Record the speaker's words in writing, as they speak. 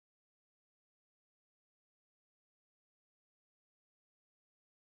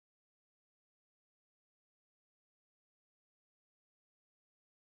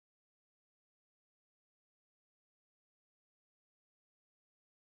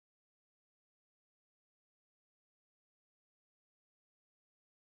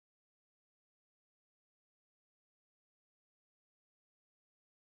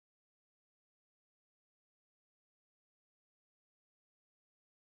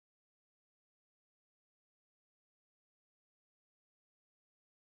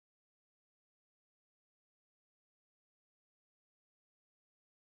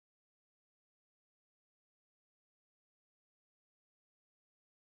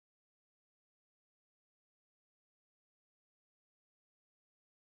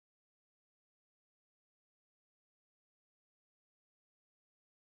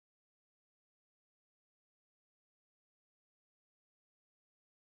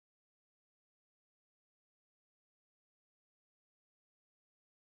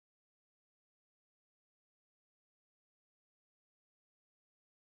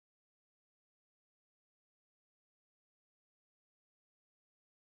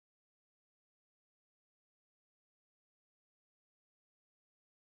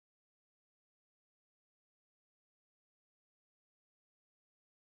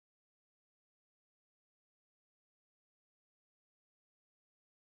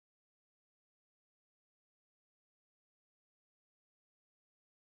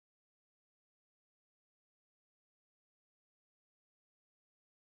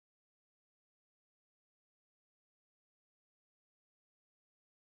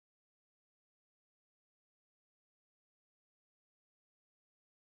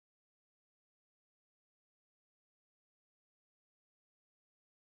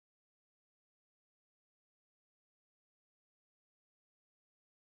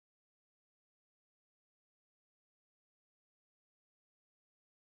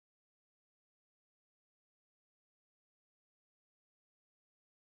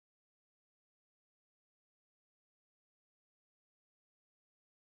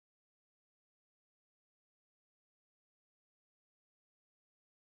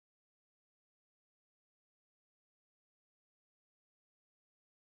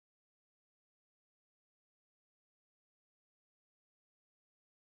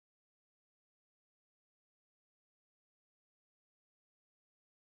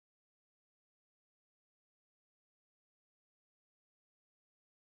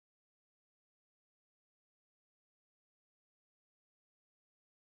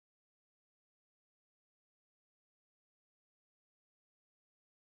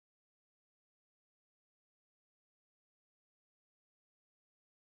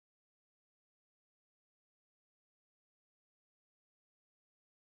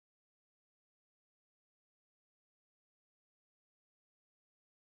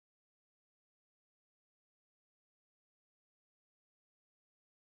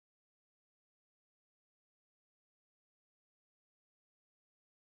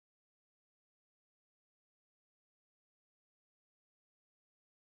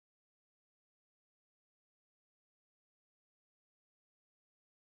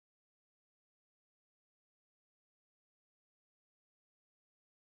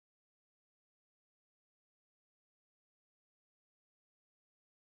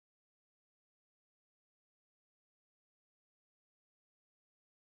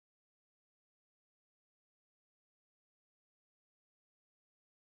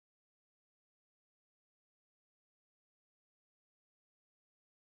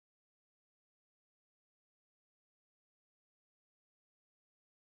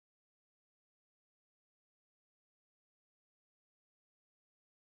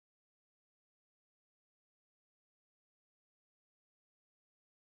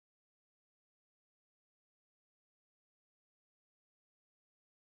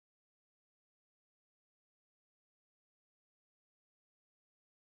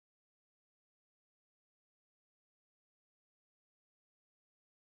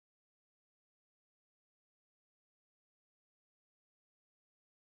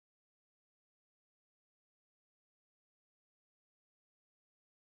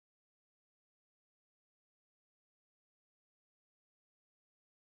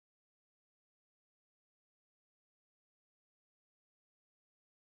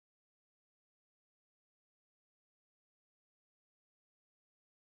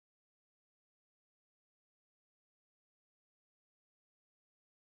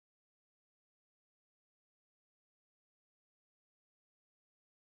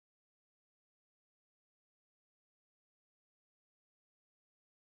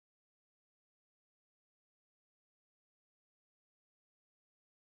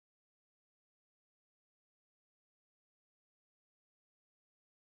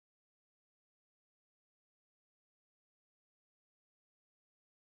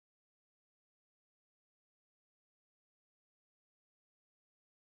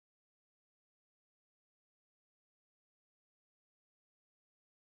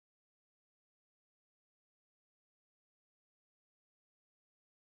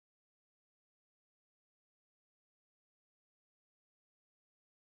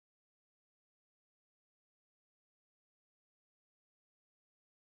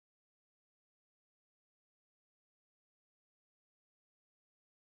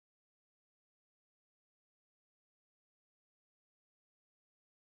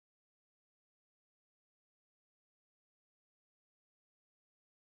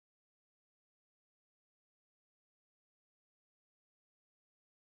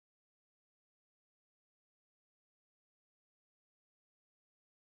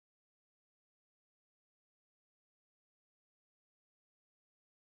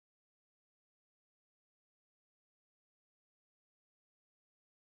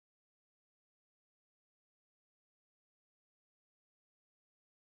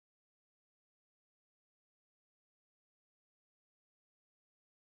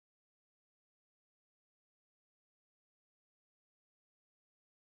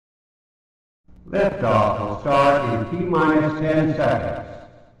Liftoff will start in T-minus 10 seconds.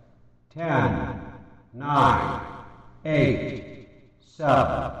 10, 9, 8,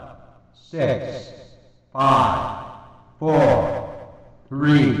 7, 6, 5, 4,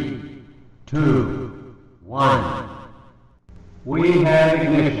 3, 2, 1. We have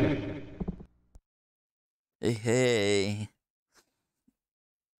ignition. Hey.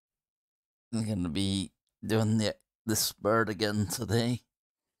 I'm gonna be doing this bird again today.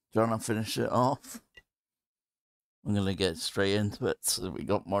 Trying to finish it off. I'm gonna get straight into it so we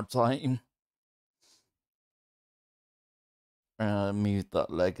got more time. Move that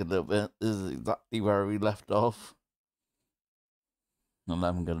leg a little bit. This is exactly where we left off. And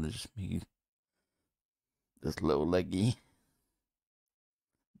I'm gonna just move this little leggy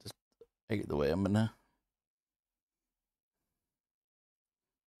just out of the way a minute.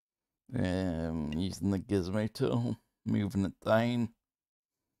 Using the gizmo tool, moving it down.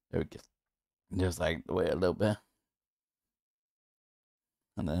 There we go. Just out the way a little bit.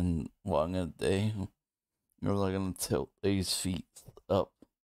 And then what I'm gonna do, I'm gonna tilt these feet up.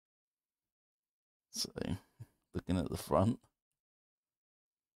 So looking at the front.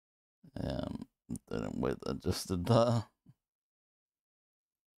 Then with adjusted that.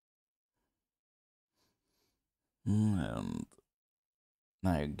 And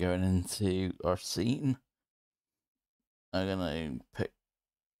now going into our scene, I'm gonna pick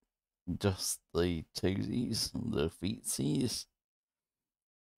just the toesies and the feetsies,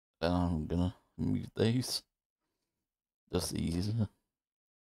 and I'm gonna move those just easier.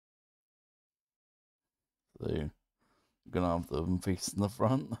 So I'm gonna have them facing the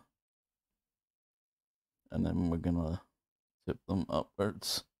front, and then we're gonna tip them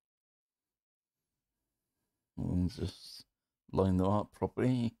upwards and just line them up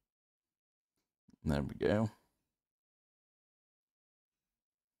properly. There we go.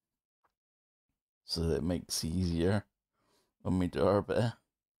 So it makes it easier when we do our bit.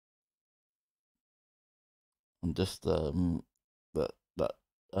 And just that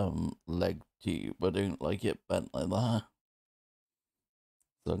leg tube, I don't like it bent like that.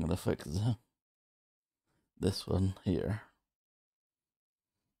 So I'm gonna fix it. This one here.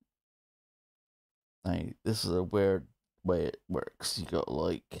 Now, this is a weird way it works. You got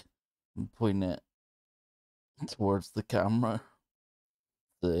like point it towards the camera.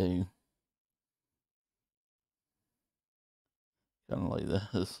 So kind of like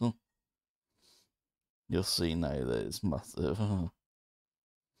this. You'll see now that it's massive. And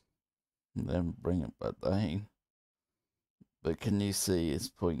then bring it back down. But can you see it's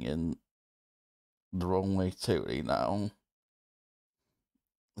pointing the wrong way totally now?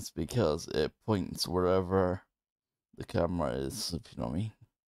 It's because it points wherever the camera is, if you know what I mean.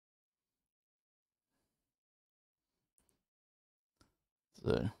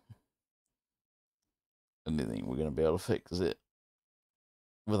 So I don't think we're gonna be able to fix it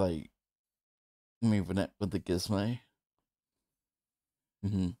without moving it with the gizmo.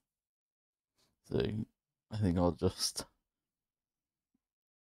 So I think I'll just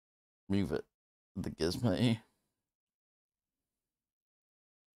move it with the gizmo.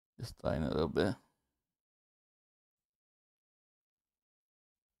 Just down a little bit.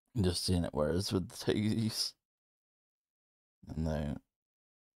 Just seeing it where it's with the toesies. And now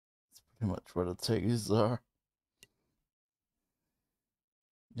it's pretty much where the toesies are.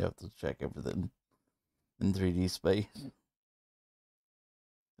 You have to check everything in 3D space.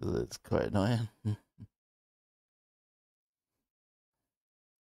 Because it's quite annoying.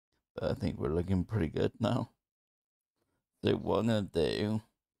 But I think we're looking pretty good now. So what I'm going to do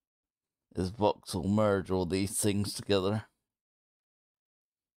is voxel merge all these things together.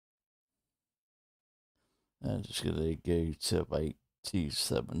 I'm just going to go to about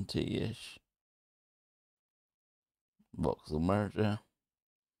 270-ish. Voxel merger.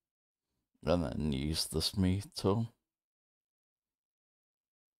 And then use the smooth tool.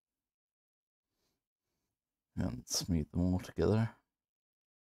 And smooth them all together.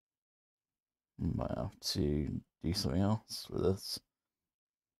 Might have to do something else with this.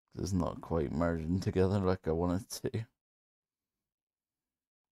 It's not quite merging together like I want it to.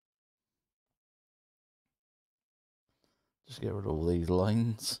 Just get rid of all these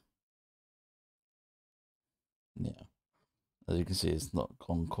lines. Yeah. As you can see, it's not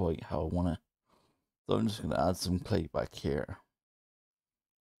gone quite how I want it. So I'm just going to add some clay back here.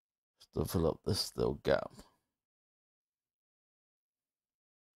 Just to fill up this little gap.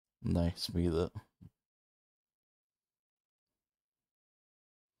 Now smooth it.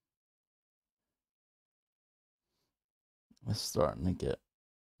 It's starting to get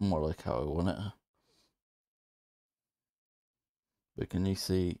more like how I want it. But can you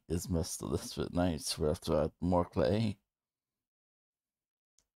see it's messed up this bit now, so we have to add more clay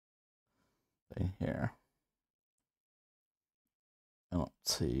in here. And up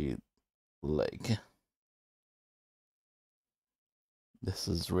to the leg. This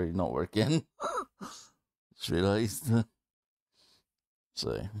is really not working. Just realised.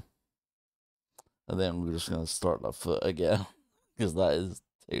 So, and then we're just going to start that foot again, because that is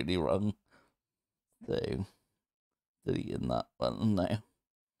totally wrong. So, deleting that one now.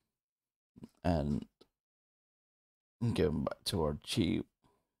 And going back to our tube.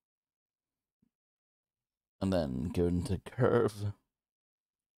 And then going to curve.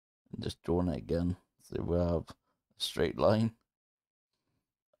 And just drawing it again. So we'll have a straight line.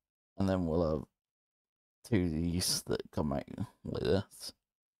 And then we'll have two of these that come out like this.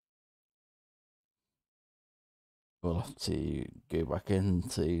 We'll have to go back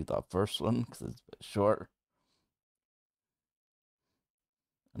into that first one because it's a bit short.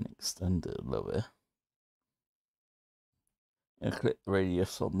 And extend it a little bit. And click the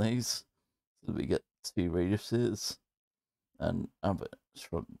radius on these so we get two radiuses and have it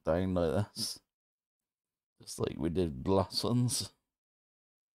shrunk down like this. Just like we did the last ones.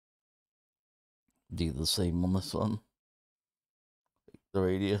 Do the same on this one. Click the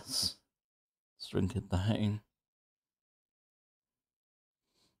radius, shrink it down.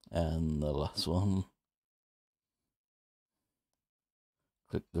 And the last one.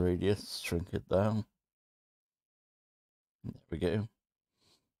 Click the radius, shrink it down. There we go.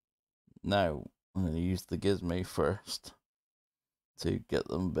 Now, I'm going to use the gizmo first to get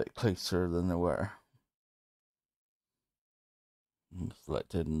them a bit closer than they were. I'm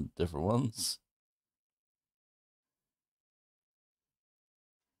selecting different ones.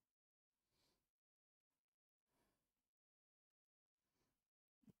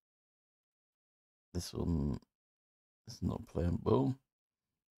 This one is not playable.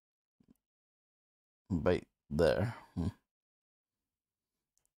 Right there.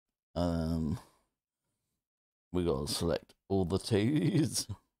 We gotta select all the twos.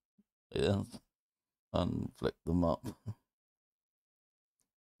 Yeah. And flick them up.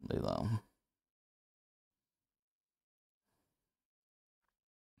 Like that.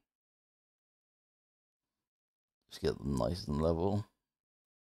 Just get them nice and level.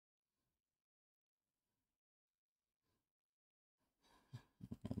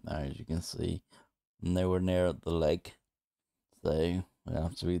 Now, as you can see, nowhere near the leg. So we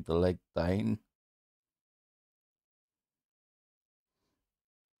have to read the leg down.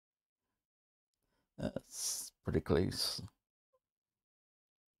 That's pretty close.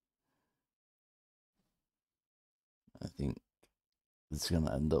 I think it's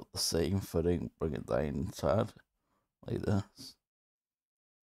gonna end up the same footing. Bring it down inside like this.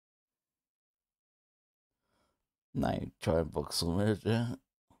 Now try and voxel merge it.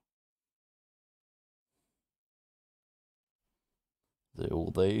 Do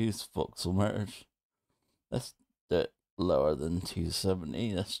all these voxel merge. Let's do it lower than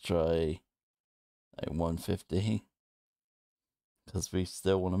 270. Let's try like 150 because we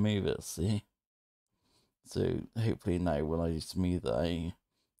still want to move it. See, so hopefully now when I smooth it,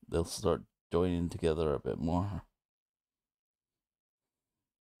 they'll start joining together a bit more.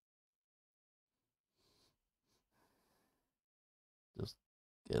 Just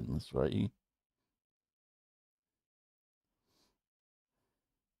getting this right.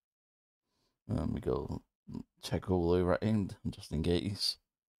 And we go check all the way around just in case.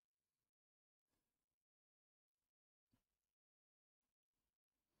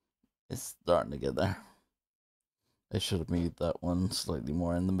 It's starting to get there. I should have made that one slightly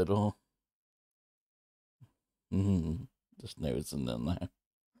more in the middle. Just noticing in there.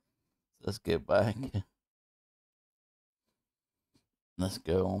 So let's get back. Let's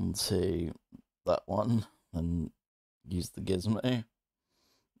go on to that one and use the gizmo.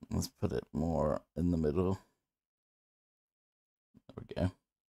 Let's put it more in the middle. There we go.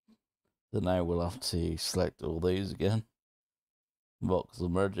 So now we'll have to select all these again. Voxel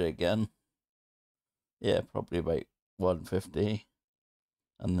merge it again. Yeah, probably about 150.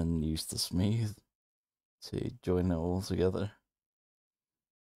 And then use the smooth to join it all together.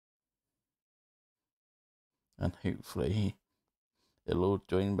 And hopefully it'll all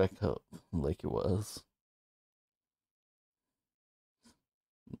join back up like it was.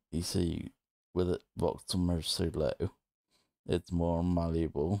 You see, with it voxel merge so low, it's more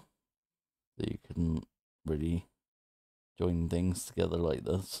malleable, so you can really join things together like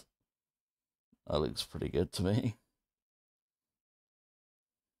this. That looks pretty good to me.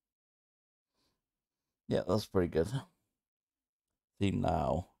 Yeah, that's pretty good. See,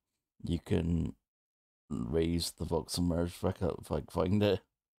 now you can raise the voxel merge back up if I can find it.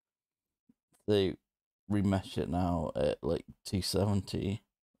 They remesh it now at like 270.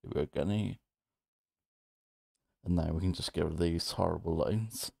 We're gonna, and now we can just get rid of these horrible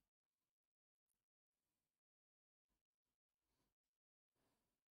lines.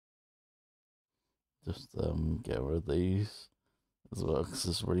 Just get rid of these as well because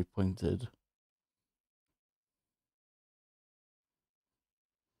it's really pointed.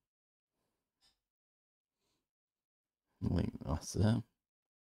 I think that's it.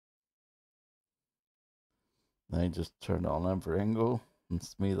 Now just turn it on every angle and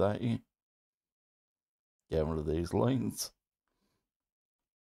smooth out. Get rid of these lines.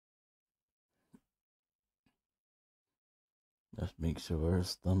 Just make sure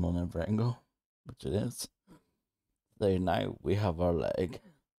it's done on every angle, which it is. So now we have our leg.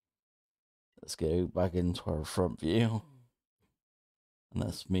 Let's go back into our front view. And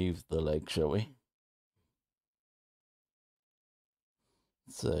let's move the leg, shall we?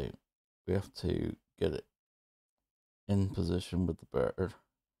 So we have to get it in position with the bird. A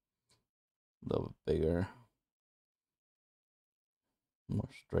little bit bigger. More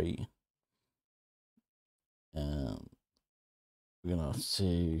straight. And we're gonna have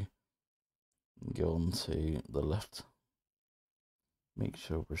to go on to the left. Make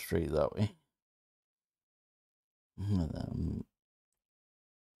sure we're straight that way. And then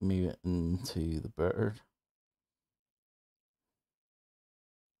move it into the bird.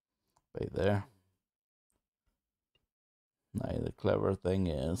 Right there. Now the clever thing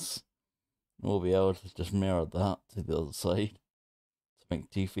is we'll be able to just mirror that to the other side to make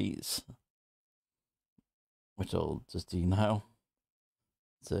 2 feet, which I'll just do now.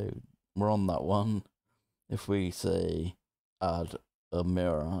 So we're on that one. If we say add a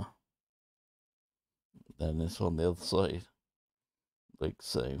mirror, then it's on the other side, like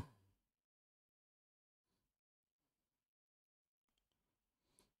so.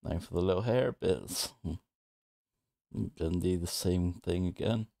 Now for the little hair bits, I'm gonna do the same thing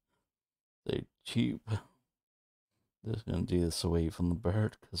again. So cheap. Just gonna do this away from the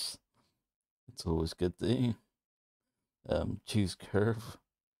bird because it's always good to choose curve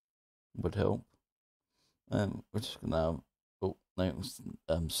would help. We're just gonna have, oh no,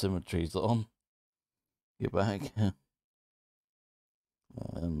 symmetry's on. Get back.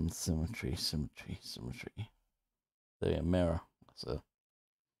 Symmetry. There, a mirror. So,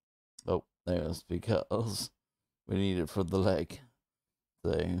 oh, there's because we need it for the leg.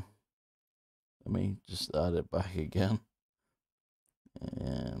 So, let me just add it back again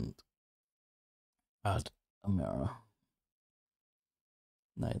and add a mirror.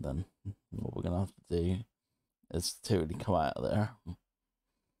 Now then, what we're gonna have to do is totally come out of there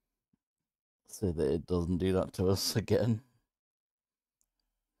so that it doesn't do that to us again.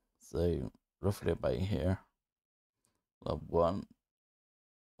 So, roughly about here, we'll have 1,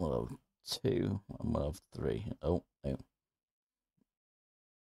 we'll have 2, and we'll have 3. Oh, no.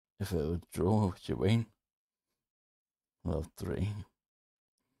 If it would draw, what you mean? We'll have 3. And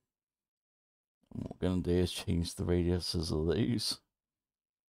what we're going to do is change the radiuses of these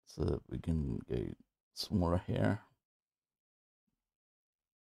so that we can go somewhere here.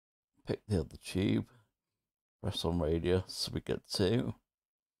 Pick the other tube, press on radius so we get 2.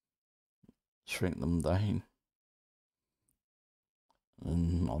 Shrink them down.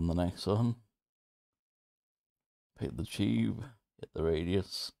 And on the next one, pick the tube, get the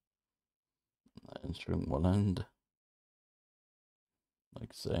radius, and shrink one end,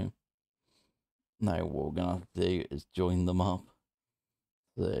 like so. Now what we're gonna have to do is join them up.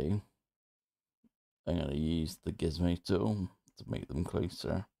 So I'm gonna use the gizmo tool to make them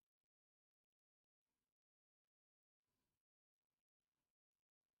closer.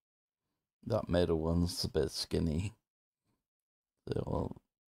 That middle one's a bit skinny, so I'll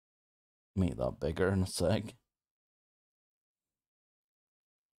make that bigger in a sec.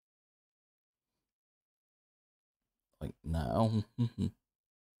 Like now. And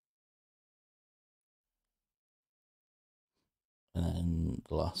then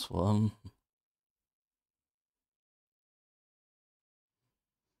the last one.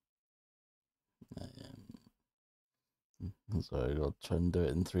 Sorry, I'll try and do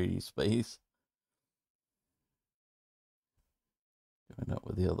it in 3D space. Going up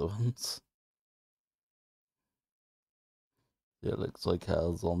with the other ones. Yeah, it looks like it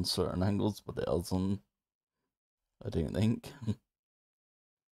has on certain angles, but it doesn't. I don't think.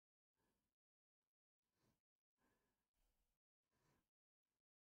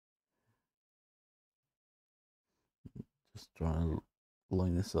 Just trying to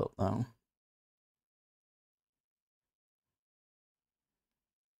line this up now.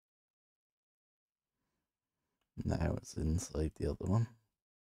 Now it's inside the other one.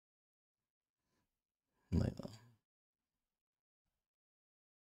 Like that.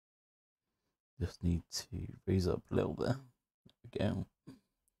 Just need to raise up a little bit. There we go.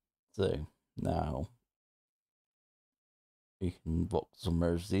 So now we can box and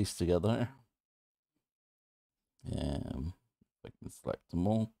merge these together. I can select them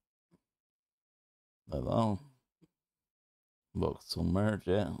all. Like that. Box will merge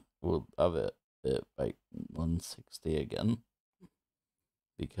it. We'll have it at like 160 again.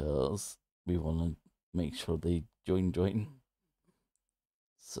 Because we want to make sure they join.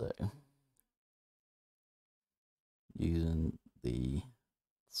 So using the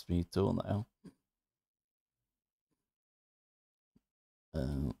smooth tool now.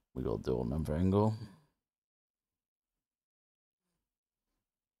 We gotta do another angle.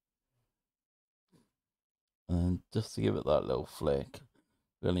 And just to give it that little flick,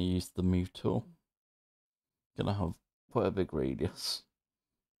 we're gonna use the move tool. Gonna have quite a big radius.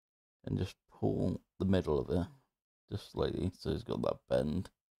 And just pull the middle of it. Just slightly, so it's got that bend.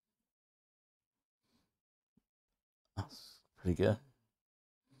 That's pretty good.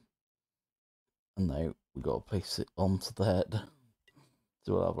 And now we gotta place it onto the head.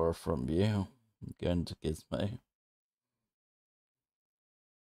 So we'll have our front view. Go into Gizmo.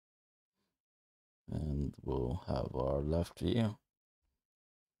 And we'll have our left view.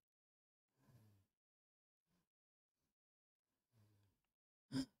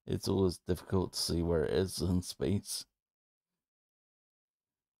 It's always difficult to see where it is in space.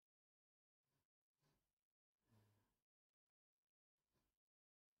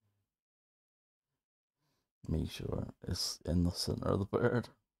 Make sure it's in the center of the bird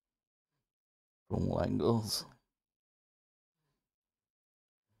from all angles,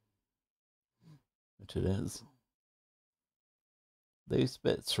 which it is. Those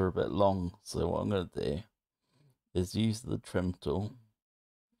bits are a bit long, so what I'm going to do is use the trim tool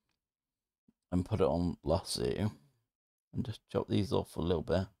and put it on lasso and just chop these off a little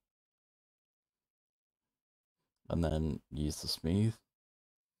bit, and then use the smooth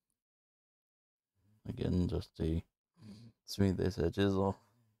again just to smooth those edges off.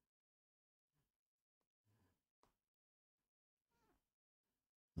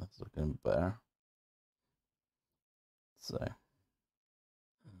 That's looking better. So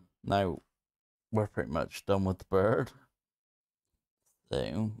now we're pretty much done with the bird.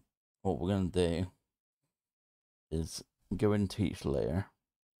 So what we're going to do is go into each layer.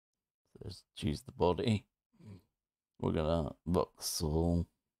 So just choose the body. We're going to voxel,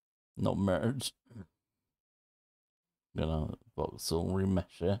 not merge. We're going to voxel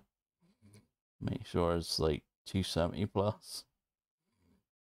remesh it. Make sure it's like 270 plus.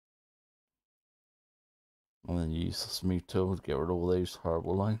 And then use the smooth tool to get rid of all those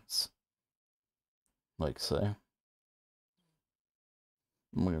horrible lines. Like so.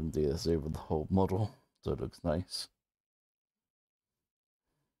 And we're going to do this over the whole model so it looks nice.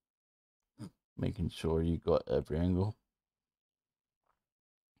 Making sure you got every angle.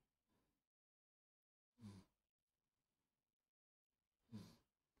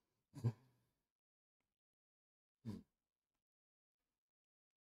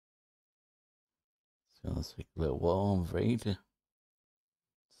 It's going to take a little while, I'm afraid.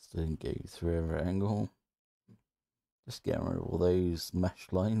 Just didn't go through every angle. Just getting rid of all those mesh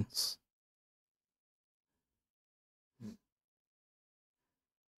lines.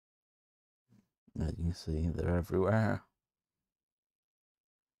 As you can see, they're everywhere.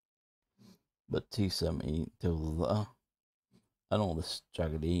 But 270 deals with that. And all this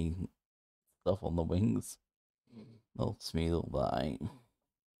jaggedy stuff on the wings. They'll smooth all that out.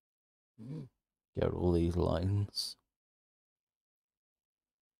 Get rid of all these lines.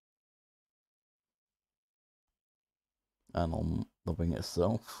 And on the wing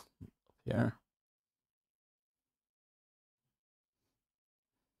itself, up here.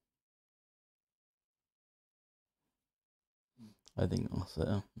 I think that's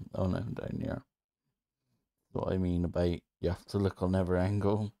it. Oh no, down here. What I mean about you have to look on every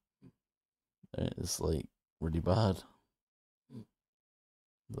angle. It's like really bad.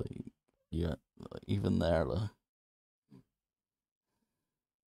 Like, yeah, even there, like,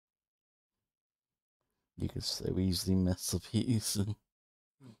 you could so easily miss a piece.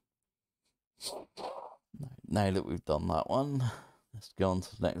 Now that we've done that one, let's go on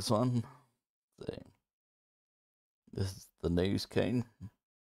to the next one. So, this is the nose cone.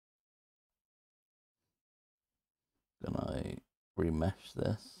 Gonna remesh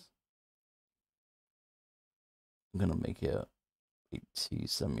this. I'm gonna make it 80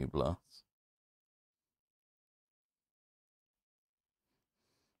 semi-blast.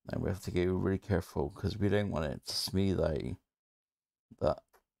 And we have to get really careful because we don't want it to smooth out that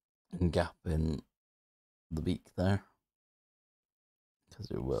gap in the beak there,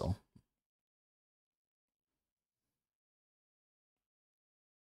 because it will.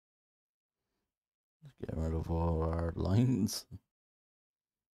 Get rid of all our lines.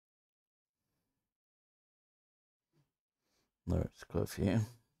 There's quite a few.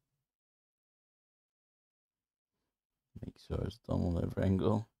 Make sure it's done on every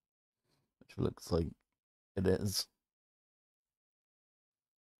angle, which looks like it is.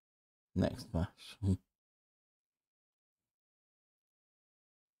 Next mesh.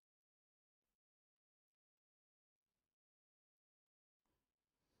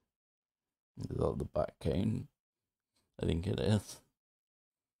 Is that the back cane? I think it is.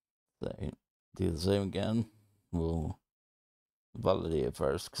 So do the same again. We'll validate it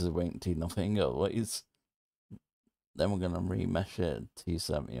first because it won't do nothing otherwise. Then we're going to remesh it to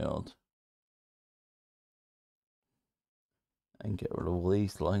 70-odd and get rid of all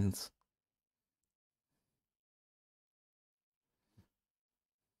these lines.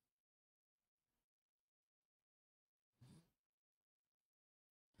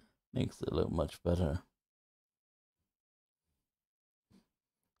 Makes it look much better.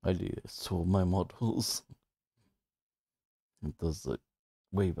 I do this to all my models. It does look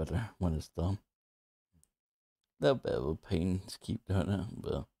way better when it's done. A little bit of a pain to keep doing it,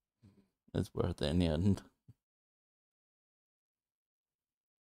 but it's worth it in the end.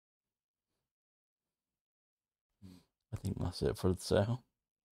 I think that's it for the sale.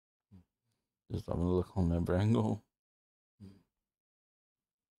 Just having a look on every angle.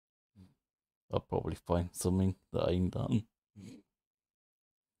 I'll probably find something that I ain't done.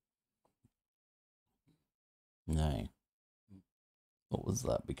 No. What was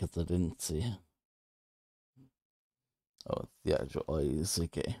that? Because I didn't see it. Oh, it's the actual eyes,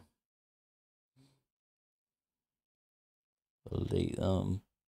 okay. Delete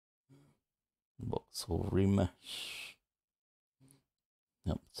voxel remesh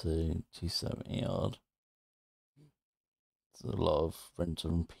up to 270-odd. It's a lot of rinse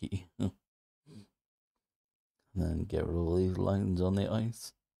and repeat. And then get rid of all these lines on the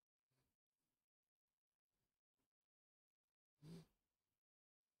eyes.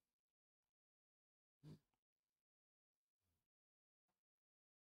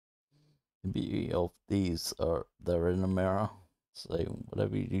 The beauty of these are they're in a mirror, so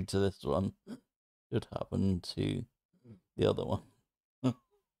whatever you do to this one should happen to the other one.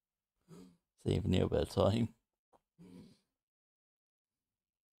 Saving you a bit of time.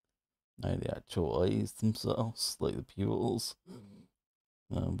 Now the actual eyes themselves, like the pupils.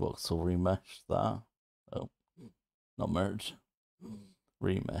 Voxel remesh that. Oh, not merge.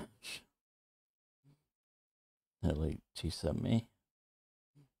 Remesh. They're like 270.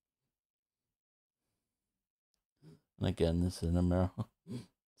 And again, this is in a mirror.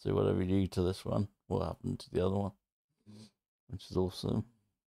 So whatever you do to this one will happen to the other one, which is awesome.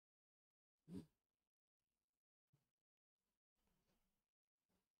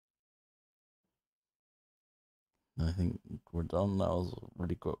 I think we're done. That was a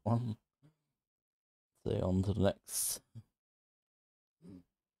really quick one. So on to the next.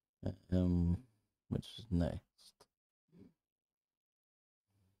 Which is next?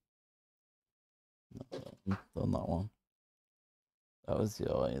 Done that one. That was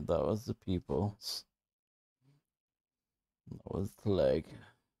the eye. That was the pupils. That was the leg.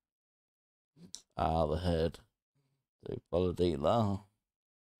 The head. So validate that.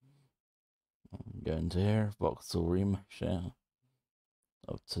 I'm going to here. Voxel remesh it.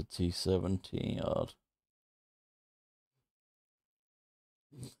 Up to 270-odd.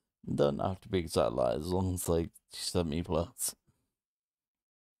 Don't have to be exact like as long as like 270 plus.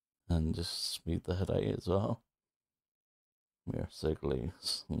 And just smooth the head out as well. We are so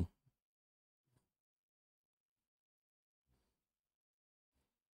close.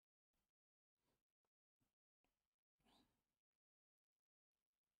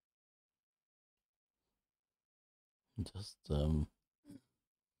 Just doing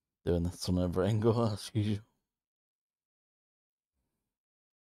this on every angle as usual.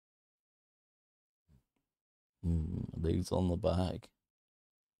 These on the back.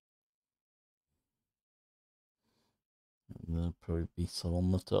 And there'll probably be some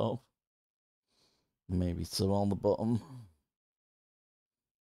on the top. Maybe some on the bottom.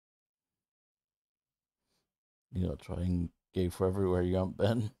 You gotta try and go for everywhere you haven't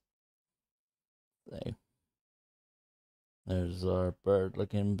been. So, there's our bird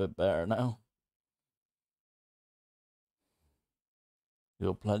looking a bit better now. We've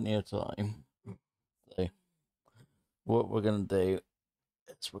got plenty of time. So, what we're gonna do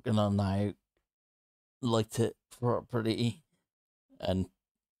is we're gonna now light it properly, and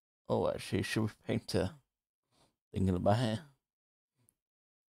actually, should we paint it? Thinking about it,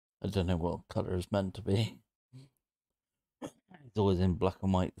 I don't know what colour it's meant to be. It's always in black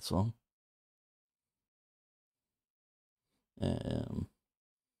and white, this one.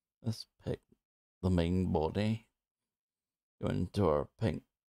 Let's pick the main body, go into our paint,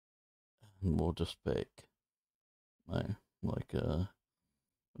 and we'll just pick like a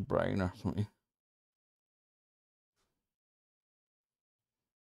brown or something.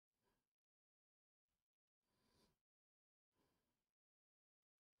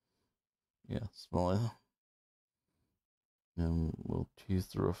 Yeah, smaller. And we'll choose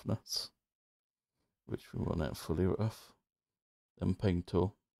the roughness, which we want it fully rough. Then paint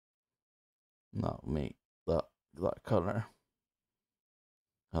tool. And that'll make that colour.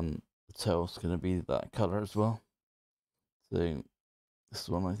 And the tail's gonna be that colour as well. So this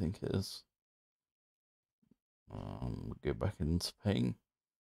one I think it is. Go back into paint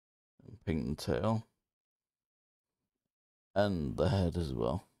and paint the tail and the head as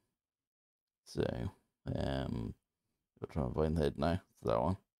well. So we'll try and find the head now. So that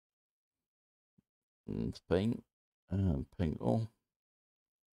one. And paint and paint all.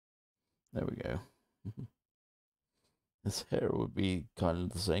 There we go. His hair would be kind of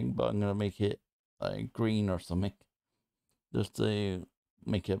the same, but I'm gonna make it like green or something, just to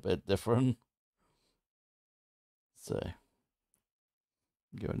make it a bit different. So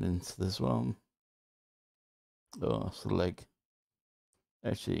going into this one. Oh, it's the leg.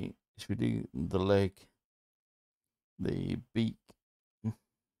 Actually, should we do the leg, the beak,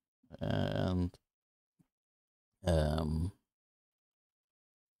 and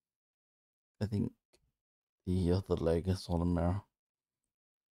I think the other leg is on a mirror.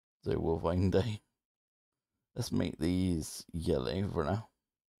 So we'll find out. Let's make these yellow for now.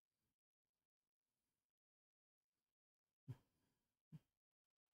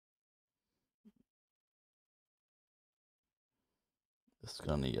 It's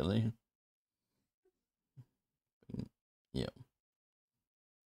kind of yellow. Yep.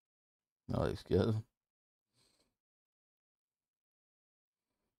 That looks good.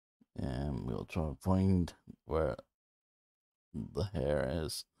 And we'll try and find where the hair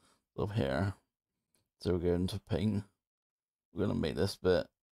is. Up here. So we're going to paint. We're going to make this bit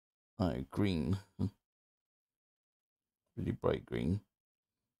green. Really bright green.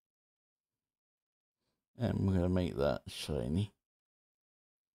 And we're going to make that shiny.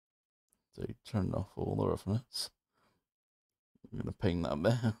 So turn off all the roughness. I'm going to paint that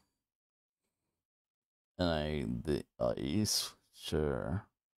bit. And the eyes, sure.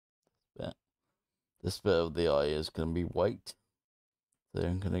 This bit of the eye is going to be white. So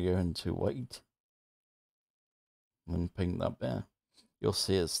I'm going to go into white. And paint that bit. You'll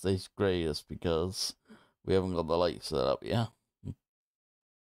see it stays grey just because we haven't got the light set up yet.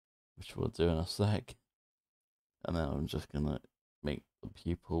 Which we'll do in a sec. And then I'm just going to make the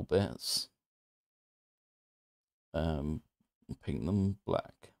pupil bits. Paint them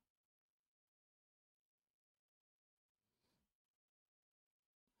black.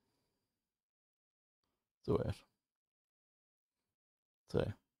 So weird.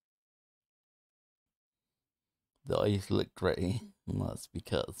 So the eyes look grey, and that's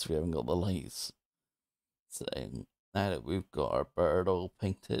because we haven't got the lights. So now that we've got our bird all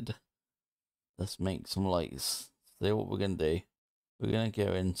painted, let's make some lights. So what we're gonna do, we're gonna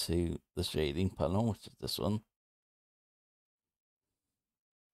go into the shading panel, which is this one.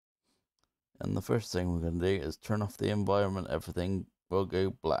 And the first thing we're gonna do is turn off the environment, everything will go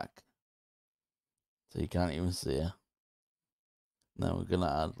black. So you can't even see it. Now we're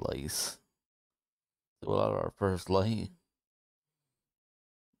gonna add lights. So we'll add our first light.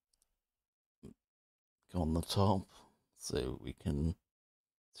 Go on the top so we can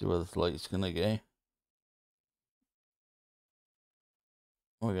see where this light's gonna go.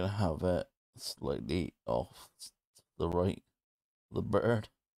 We're gonna have it slightly off to the right of the bird.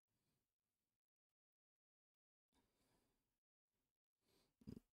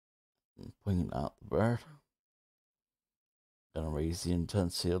 And pointing at the bird. Gonna raise the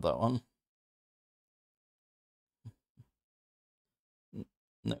intensity of that one.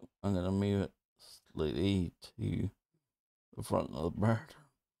 No, I'm gonna move it slightly to the front of the bird.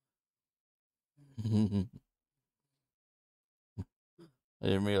 I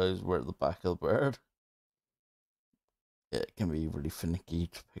didn't realize we're at the back of the bird. It can be really finicky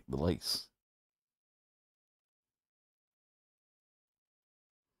to pick the lights.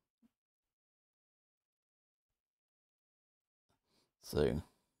 So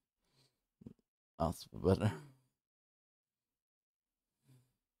that's better.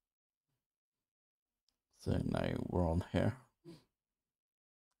 So now we're on here.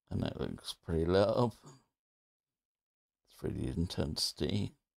 And it looks pretty lit up. It's pretty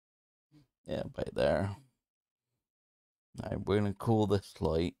intensity. Yeah, right there. Now we're gonna call this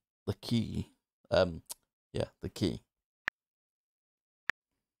light the key. Yeah, the key.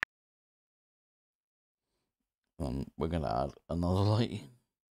 And we're gonna add another light.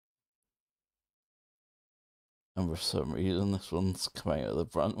 And for some reason this one's come out of the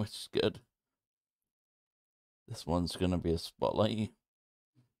front, which is good. This one's gonna be a spotlight.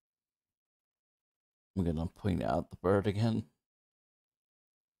 We're gonna point out the bird again.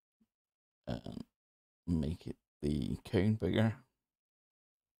 And make it the cone bigger.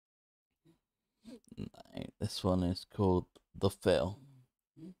 Now, this one is called the fill.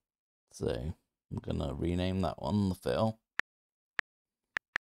 So I'm gonna rename that one the fill.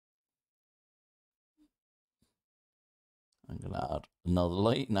 I'm gonna add another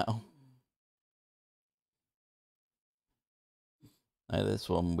light now. Now this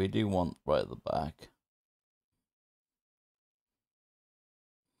one we do want right at the back.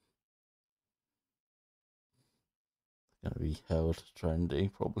 It's gonna be hell to try and do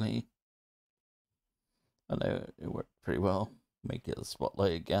probably. I know it worked pretty well. Make it a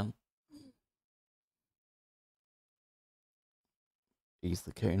spotlight again. Ease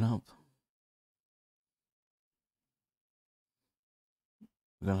the cone up.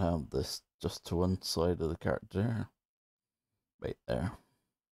 We're gonna have this just to one side of the character. Right there.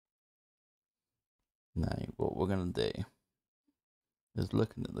 Now what we're gonna do is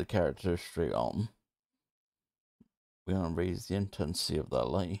looking at the character straight on. We're gonna raise the intensity of that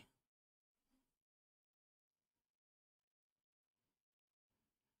light.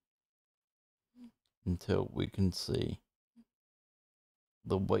 Until we can see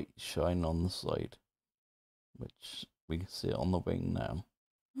the white shine on the side, which we can see it on the wing now,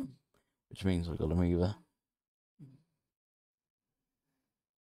 which means we've got to move it.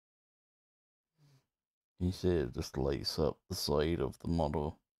 You see it just lights up the side of the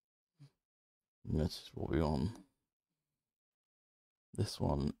model. And this is what we want. This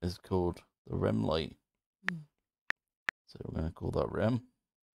one is called the rim light. So we're going to call that rim.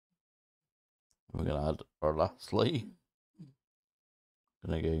 We're going to add our last light.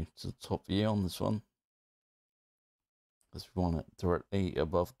 Going to go to the top view on this one, because we want it directly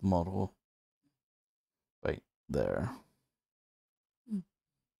above the model. Right there.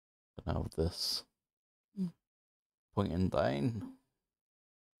 Gonna have this pointing down.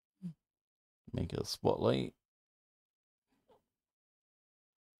 Make it a spotlight.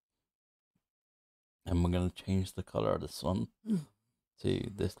 And we're going to change the colour of this one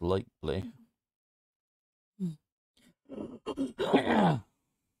to this light blue.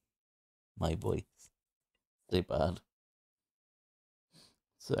 My voice. Too bad.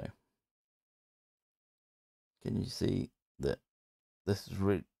 So, can you see that this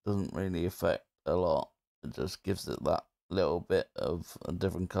is doesn't really affect a lot? It just gives it that little bit of a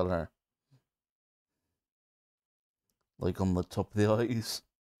different colour. Like on the top of the eyes.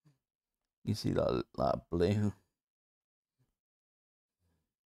 You see that blue?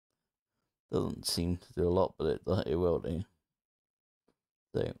 Doesn't seem to do a lot, but it will do.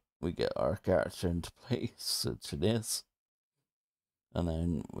 So we get our character into place, which it is. And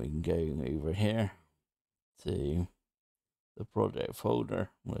then we can go over here to the project folder,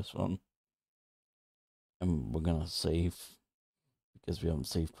 this one. And we're gonna save, because we haven't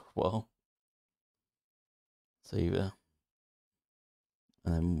saved for a while. Save it.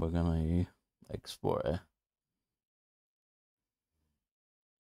 And then we're gonna export it.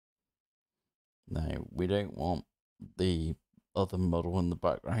 Now, we don't want the other model in the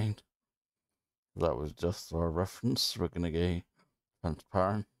background. That was just our reference. We're gonna go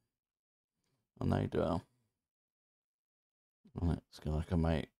transparent. And now do it. And it's gonna come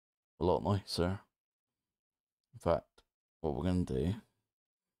out a lot nicer. In fact, what we're gonna do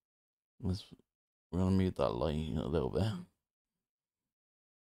is we're gonna mute that light a little bit.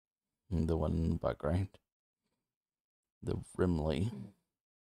 And the one in the background. The rim light.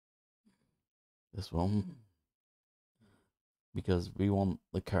 This one. Because we want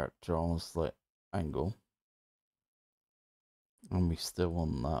the character on a slight angle. And we still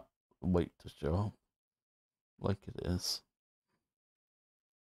want that weight to show up like it is.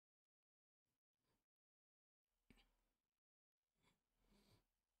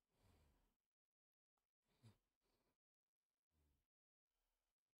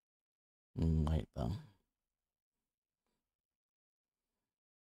 Like that.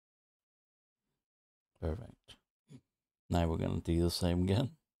 Perfect. Now we're going to do the same again.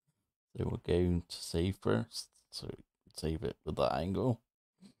 So we're going to save first. So save it with that angle.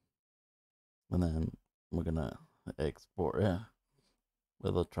 And then we're gonna export it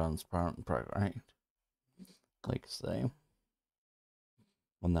with a transparent background, like so.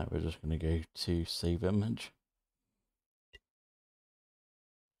 And now we're just gonna go to save image.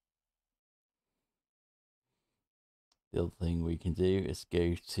 The other thing we can do is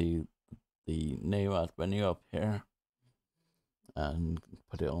go to the Nomad menu up here and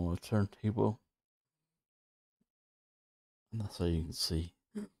put it on a turntable. And that's how you can see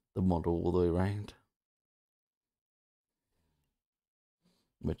the model all the way around.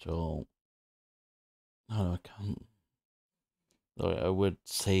 Which I'll... I can't... I would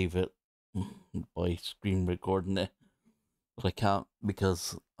save it by screen recording it, but I can't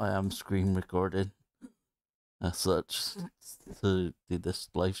because I am screen recorded as such to do this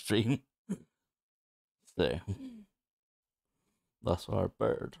live stream. So that's our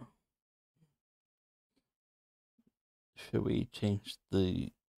bird. Should we change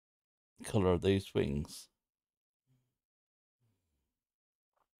the color of those wings?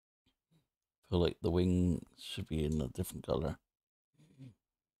 I feel like the wing should be in a different color.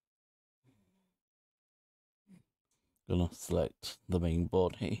 Gonna select the main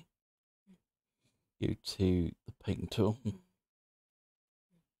body, go to the paint tool, and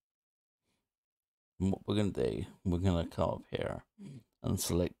what we're gonna do, we're gonna come up here and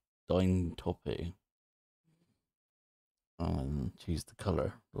select Dine Toppy and choose the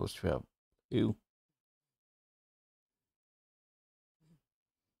color. Let's try blue.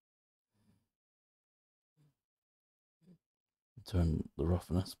 Turn the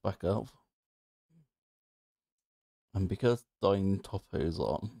roughness back up. And because Dine Topo is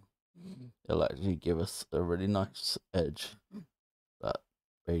on, it'll actually give us a really nice edge. That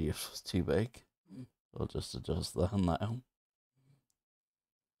radius was too big. I'll just adjust that now.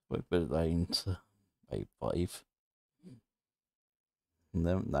 We'll put it down to 8.5. And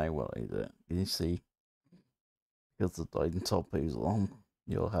then now what I do, can you see? Because the Dine Topo is on,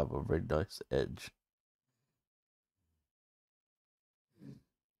 you'll have a really nice edge.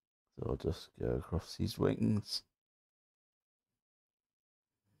 So I'll just go across these wings.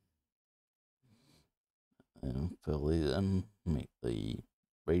 And fill it in, make the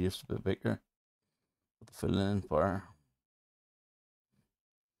radius a bit bigger. Put the fill in bar.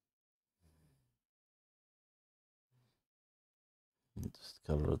 And just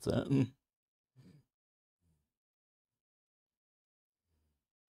color it in.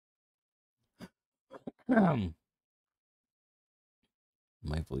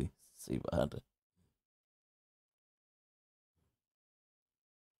 My voice is bad.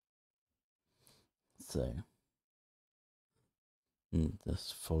 So,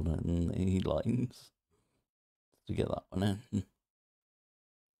 just fill in the lines to get that one in.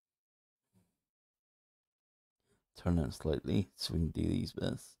 Turn it slightly so we can do these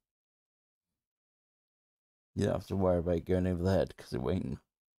bits. You don't have to worry about going over the head because it won't.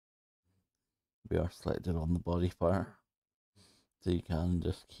 We are selected on the body part. So you can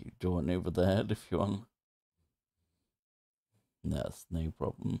just keep drawing over the head if you want. That's no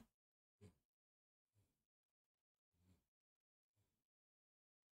problem.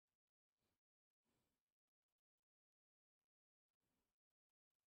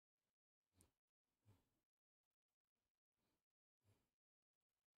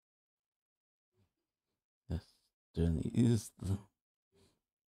 Just doing these.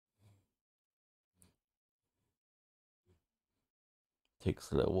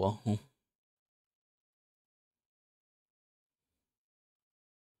 Takes a little while.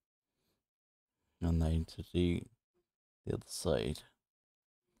 And then to do the other side.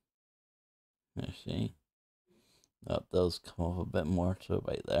 Actually, that does come off a bit more to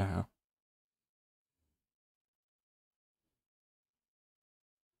about there.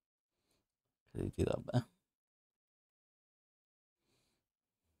 Could you do that bit?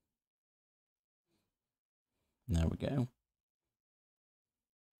 There we go.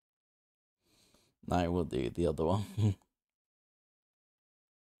 Now we'll do the other one.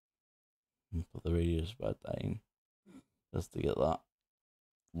 Put the radius back down just to get that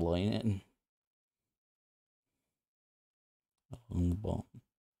line in on the bottom.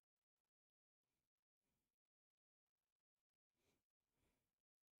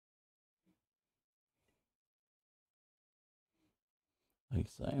 Like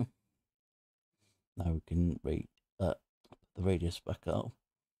so. Now we can rate the radius back up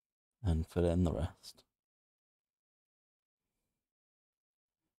and fill in the rest.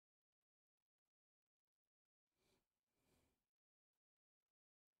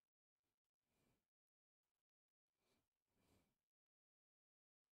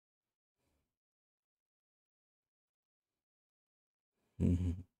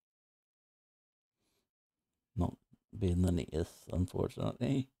 being the neatest,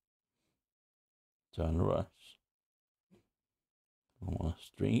 unfortunately. Trying to rush. I want to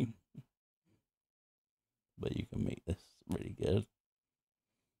stream, but you can make this really good.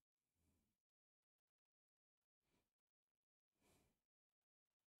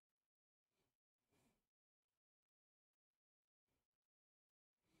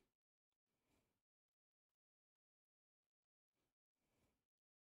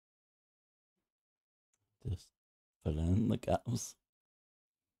 Just fill in the gaps.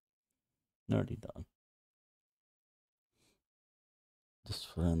 Nearly done. Just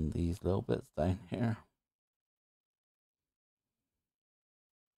fill in these little bits down here.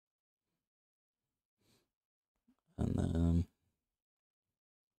 And then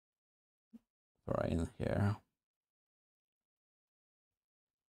right in here.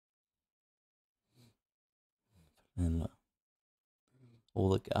 And all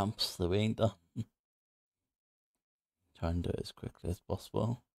the gaps that we ain't done. Try and do it as quickly as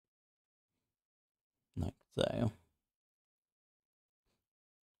possible. Like so.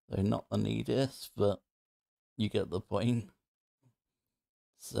 They're not the neatest, but you get the point.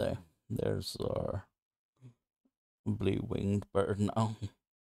 So there's our blue winged bird now.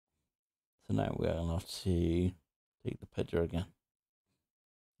 So now we're gonna have to take the picture again.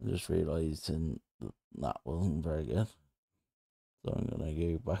 I just realising that wasn't very good. So I'm gonna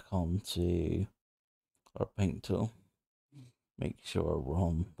go back onto our paint tool. Make sure we're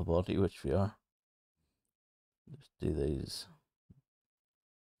on the body, which we are. Just do these.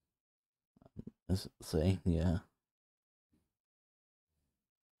 Is it the same? Yeah.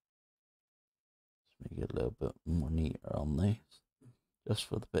 Just make it a little bit more neater on these. Just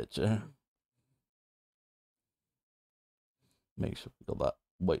for the picture. Make sure we got that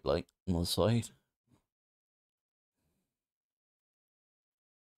white light on the side.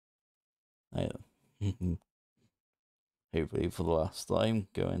 Yeah. Hopefully for the last time,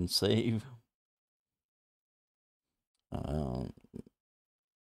 go and save.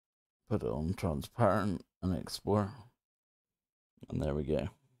 Put it on transparent and explore. And there we go.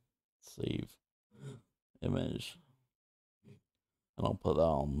 Save image. And I'll put that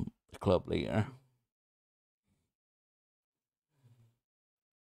on the club later.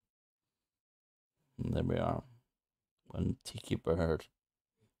 And there we are. When Tiki Bird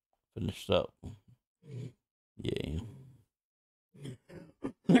finished up. Yeah.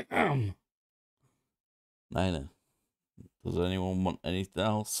 Now, does anyone want anything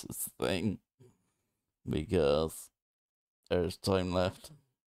else? It's the thing. Because there's time left.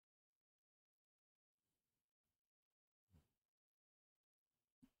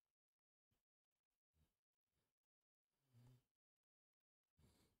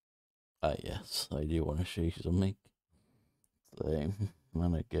 Yes, I do want to show you something. So I'm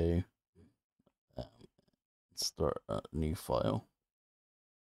gonna go start a new file.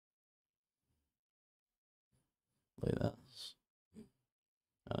 Like this.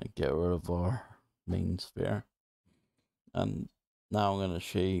 And get rid of our main sphere. And now I'm gonna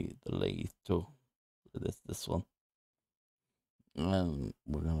show you the lathe tool. This one. And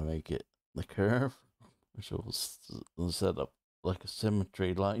we're gonna make it the curve, which will set up like a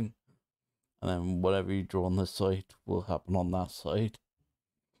symmetry line. And then whatever you draw on this side will happen on that side.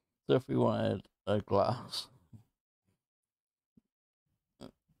 So if we wanted a glass,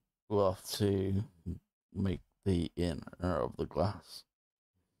 we'll have to make the inner of the glass.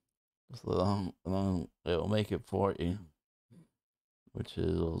 So and then it'll make it for you, which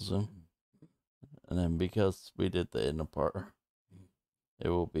is awesome. And then because we did the inner part, it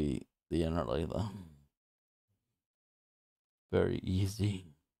will be the inner like that. Very easy.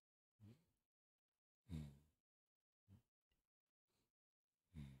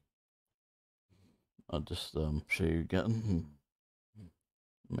 I'll just show you again.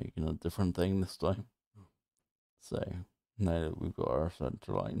 Making a different thing this time. So now that we've got our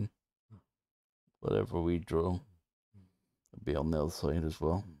center line, whatever we draw will be on the other side as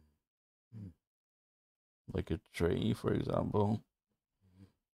well. Like a tree, for example.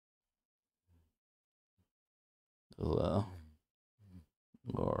 Or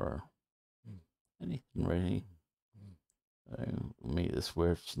anything really. Make this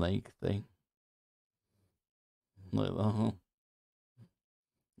weird snake thing. Like that.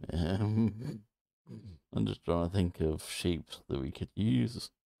 I'm just trying to think of shapes that we could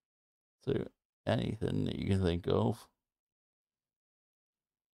use. So anything that you can think of.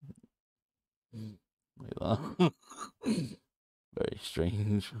 Like that. Very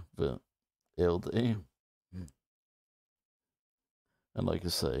strange, but it'll do. And like I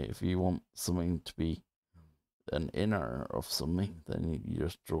say, if you want something to be an inner of something, then you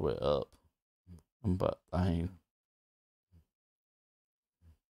just draw it up and back down.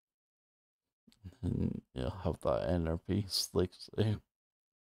 and you'll have that inner peace, like so.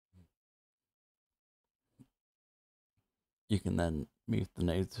 You can then move the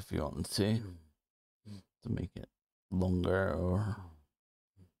nodes if you want to make it longer, or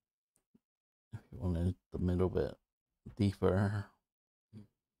if you wanted the middle bit deeper,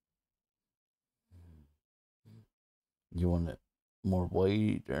 you want it more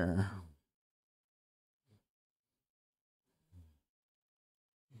wide, or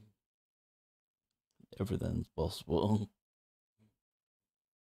everything's possible.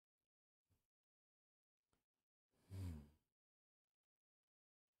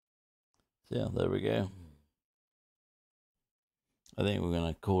 So yeah, there we go. I think we're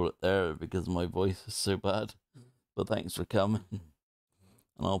gonna call it there because my voice is so bad. But thanks for coming. And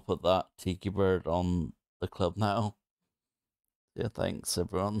I'll put that tiki bird on the club now. Yeah, thanks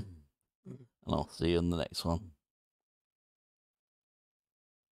everyone. And I'll see you in the next one.